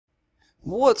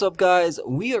What's up, guys?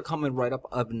 We are coming right up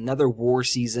of another war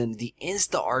season. The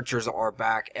Insta Archers are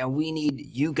back, and we need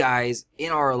you guys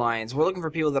in our alliance. We're looking for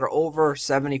people that are over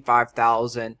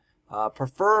 75,000,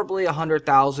 preferably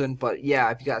 100,000. But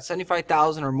yeah, if you got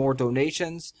 75,000 or more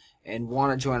donations and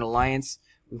want to join alliance,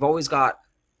 we've always got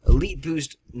elite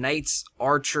boost knights,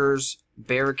 archers,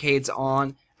 barricades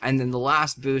on, and then the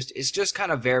last boost is just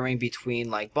kind of varying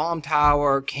between like bomb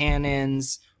tower,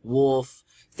 cannons, wolf.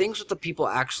 Things that the people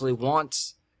actually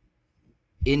want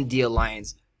in the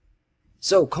alliance.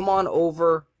 So come on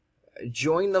over,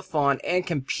 join the fun, and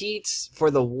compete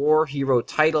for the war hero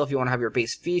title if you want to have your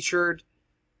base featured.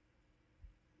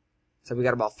 So we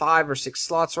got about 5 or 6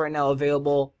 slots right now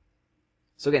available.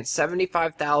 So again,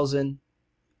 75,000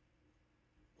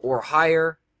 or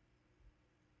higher.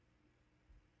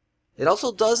 It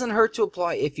also doesn't hurt to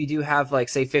apply if you do have, like,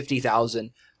 say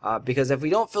 50,000. Because if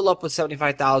we don't fill up with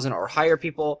 75,000 or higher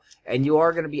people, and you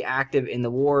are going to be active in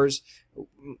the wars,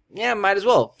 yeah, might as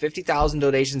well. 50,000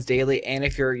 donations daily, and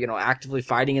if you're, actively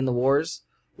fighting in the wars,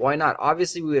 why not?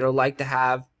 Obviously, we would like to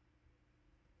have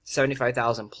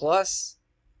 75,000 plus,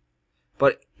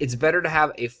 but it's better to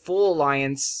have a full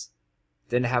alliance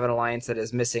than to have an alliance that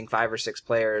is missing 5 or 6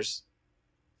 players,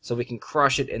 so we can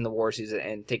crush it in the war season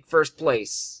and take first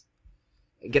place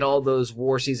and get all those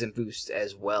war season boosts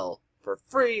as well for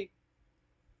free.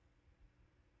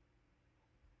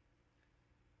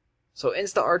 So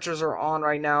Insta Archers are on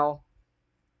right now.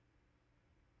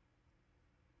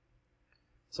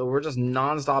 So we're just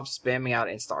non-stop spamming out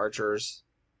Insta Archers.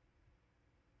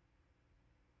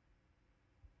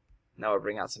 Now we'll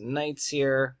bring out some knights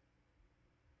here.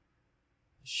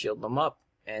 Shield them up.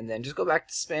 And then just go back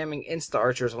to spamming Insta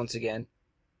Archers once again.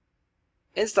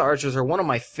 Insta Archers are one of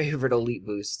my favorite elite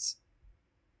boosts.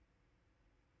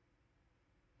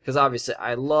 Because obviously,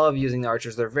 I love using the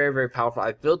archers. They're very, very powerful.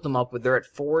 I've built them up. They're at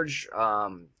Forge, I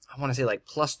want to say like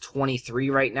plus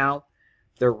 23 right now.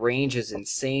 Their range is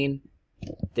insane.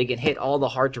 They can hit all the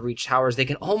hard-to-reach towers. They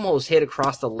can almost hit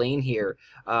across the lane here,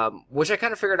 which I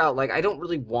kind of figured out, like, I don't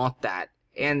really want that.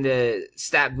 And the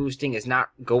stat boosting is not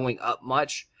going up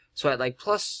much. So at like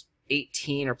plus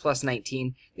 18 or plus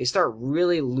 19, they start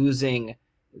really losing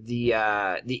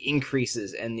the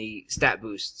increases and the stat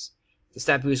boosts. The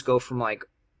stat boosts go from like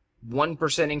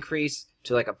 1% increase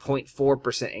to like a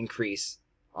 0.4% increase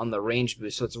on the range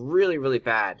boost. So it's really, really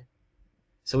bad.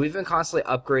 So we've been constantly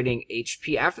upgrading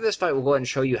HP. After this fight, we'll go ahead and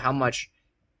show you how much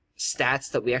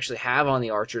stats that we actually have on the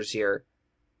archers here.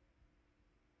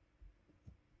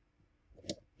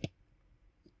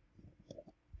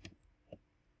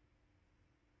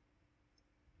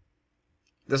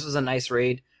 This was a nice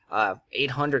raid.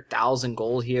 800,000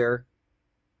 gold here.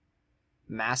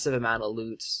 Massive amount of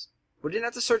loots. We didn't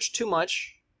have to search too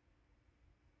much.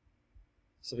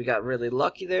 So we got really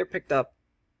lucky there. Picked up,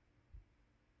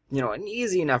 an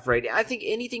easy enough raid. I think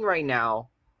anything right now,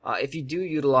 if you do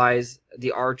utilize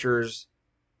the archers,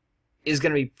 is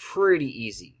going to be pretty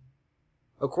easy.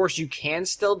 Of course, you can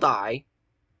still die.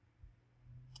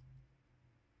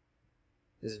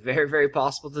 It's very, very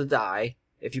possible to die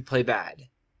if you play bad.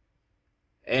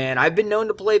 And I've been known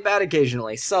to play bad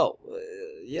occasionally, so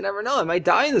you never know. I might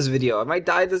die in this video. I might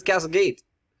die at this castle gate.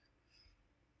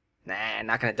 Nah, I'm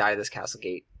not going to die at this castle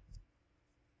gate.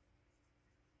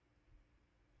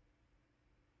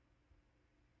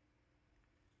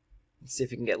 Let's see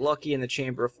if we can get lucky in the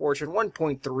Chamber of Fortune.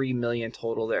 1.3 million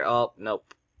total there. Oh,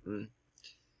 nope.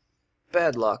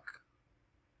 Bad luck.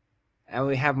 And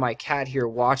we have my cat here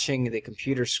watching the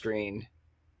computer screen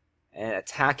and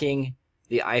attacking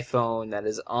the iPhone that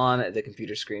is on the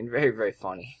computer screen. Very, very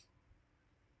funny.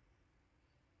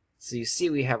 So you see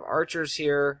we have archers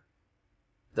here.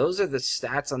 Those are the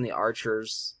stats on the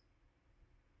archers.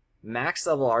 Max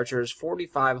level archers,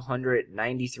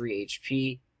 4,593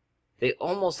 HP. They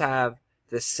almost have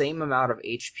the same amount of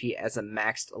HP as a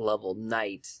maxed level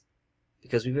knight,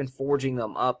 because we've been forging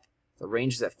them up. The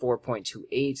range is at 4.28.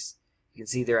 You can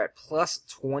see they're at plus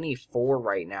 24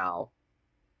 right now.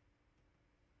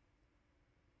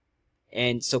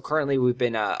 And so currently we've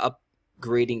been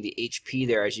upgrading the HP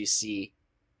there, as you see.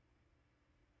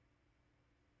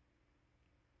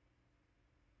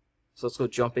 So let's go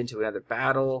jump into another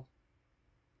battle.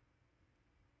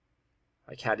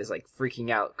 My cat is like freaking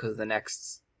out because of the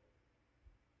next.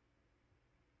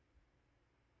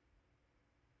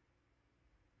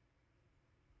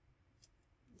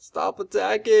 Stop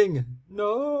attacking!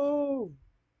 No!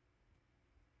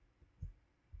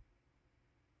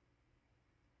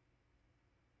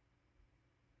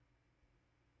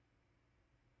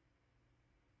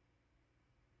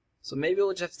 So maybe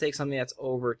we'll just have to take something that's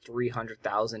over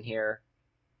 300,000 here.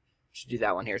 Should do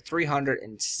that one here.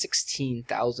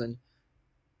 316,000.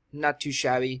 Not too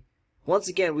shabby. Once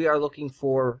again, we are looking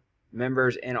for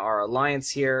members in our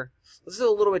alliance here. Let's do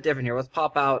a little bit different here. Let's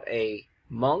pop out a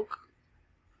monk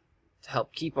to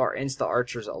help keep our insta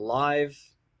archers alive.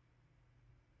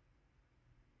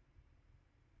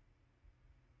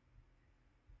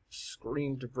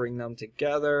 Scream to bring them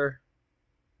together.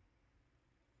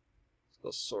 Let's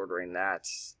go sword rain that.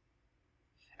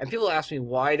 And people ask me,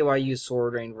 why do I use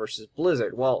sword rain versus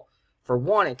blizzard? Well, for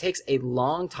one, it takes a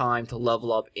long time to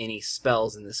level up any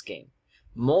spells in this game.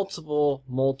 Multiple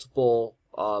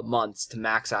months to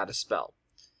max out a spell.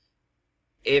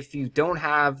 If you don't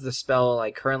have the spell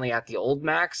like currently at the old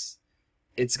max,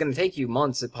 it's going to take you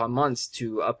months upon months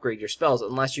to upgrade your spells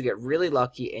unless you get really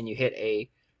lucky and you hit a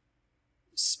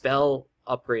spell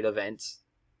upgrade event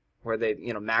where they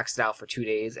maxed out for 2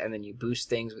 days and then you boost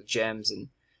things with gems. And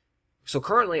so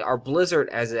currently our blizzard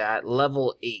is at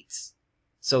level 8.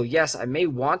 So yes, I may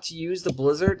want to use the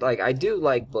blizzard. Like, I do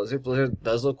like blizzard. Blizzard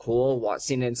does look cool.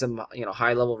 Seen it in some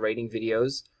high level rating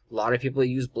videos. A lot of people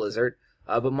use blizzard.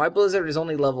 But my blizzard is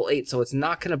only level 8, so it's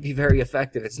not going to be very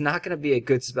effective. It's not going to be a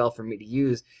good spell for me to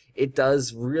use. It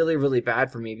does really, really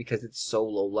bad for me because it's so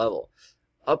low level.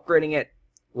 Upgrading it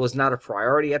was not a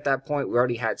priority at that point. We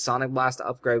already had Sonic Blast to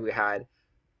upgrade. We had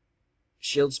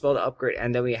Shield Spell to upgrade.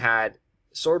 And then we had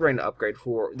Sword Rain to upgrade.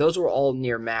 Those were all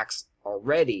near max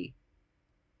already.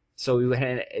 So we went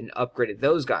ahead and upgraded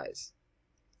those guys.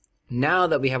 Now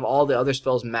that we have all the other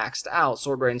spells maxed out,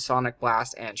 Sword Rain, Sonic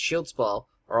Blast, and Shield Spell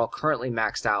are all currently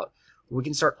maxed out, we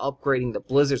can start upgrading the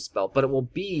Blizzard spell. But it will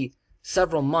be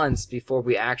several months before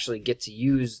we actually get to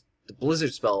use the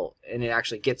Blizzard spell and it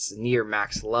actually gets near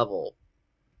max level.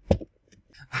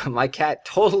 My cat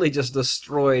totally just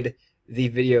destroyed the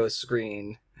video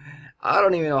screen. I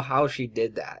don't even know how she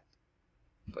did that.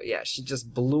 But yeah, she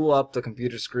just blew up the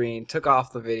computer screen, took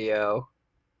off the video.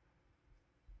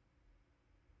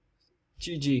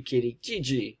 GG, kitty,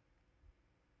 GG.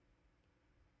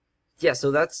 Yeah,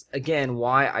 so that's, again,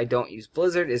 why I don't use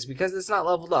Blizzard, is because it's not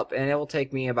leveled up. And it will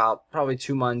take me about probably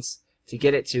 2 months to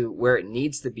get it to where it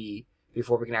needs to be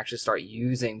before we can actually start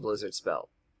using Blizzard spell.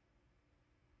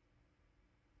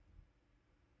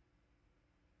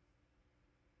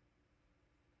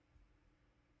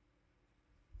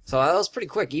 So that was pretty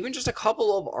quick. Even just a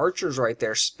couple of archers right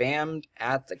there spammed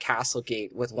at the castle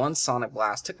gate with one Sonic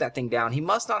Blast. Took that thing down. He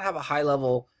must not have a high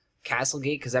level castle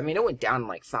gate because, I mean, it went down in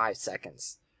like 5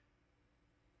 seconds.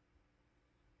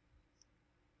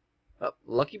 Oh,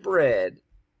 lucky bread.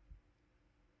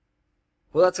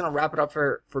 Well, that's going to wrap it up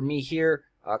for me here.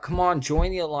 Come on,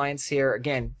 join the alliance here.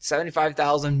 Again,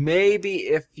 75,000. Maybe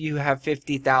if you have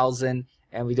 50,000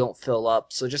 and we don't fill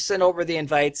up. So just send over the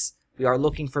invites. We are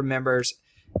looking for members.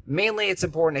 Mainly, it's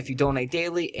important if you donate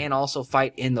daily and also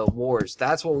fight in the wars.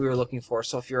 That's what we were looking for.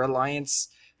 So if your alliance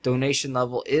donation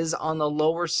level is on the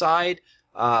lower side,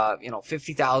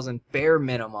 50,000 bare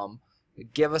minimum,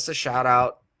 give us a shout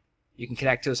out. You can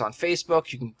connect to us on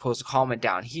Facebook. You can post a comment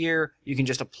down here. You can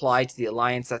just apply to the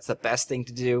alliance. That's the best thing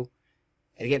to do.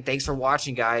 And again, thanks for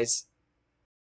watching, guys.